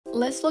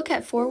Let's look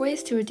at 4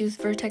 ways to reduce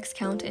vertex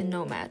count in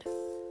Nomad.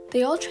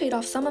 They all trade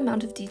off some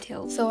amount of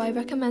detail, so I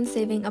recommend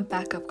saving a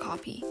backup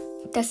copy.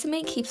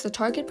 Decimate keeps the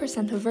target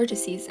percent of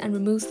vertices and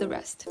removes the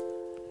rest.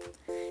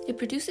 It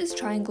produces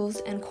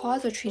triangles, and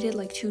quads are treated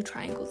like 2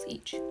 triangles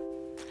each.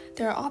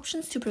 There are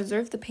options to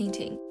preserve the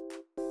painting,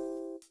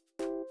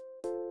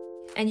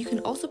 and you can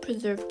also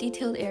preserve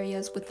detailed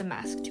areas with the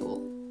mask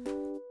tool.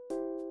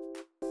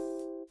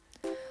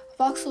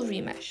 Voxel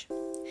Remesh.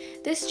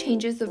 This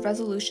changes the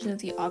resolution of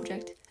the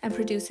object and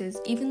produces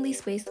evenly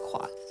spaced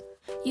quads.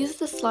 Use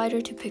the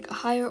slider to pick a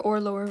higher or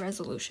lower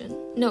resolution.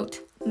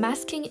 Note,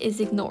 masking is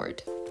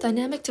ignored.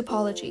 Dynamic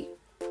topology.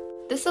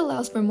 This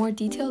allows for more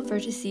detailed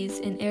vertices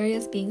in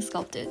areas being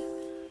sculpted.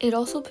 It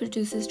also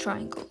produces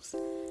triangles.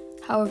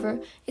 However,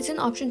 it's an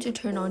option to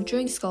turn on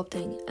during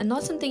sculpting and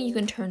not something you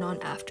can turn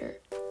on after.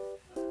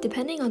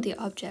 Depending on the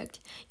object,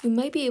 you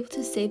might be able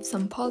to save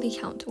some poly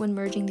count when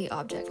merging the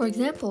object. For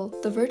example,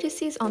 the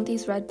vertices on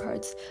these red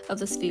parts of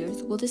the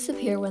spheres will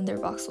disappear when they're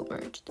voxel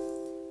merged.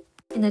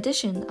 In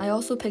addition, I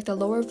also picked a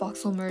lower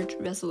voxel merge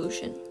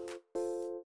resolution.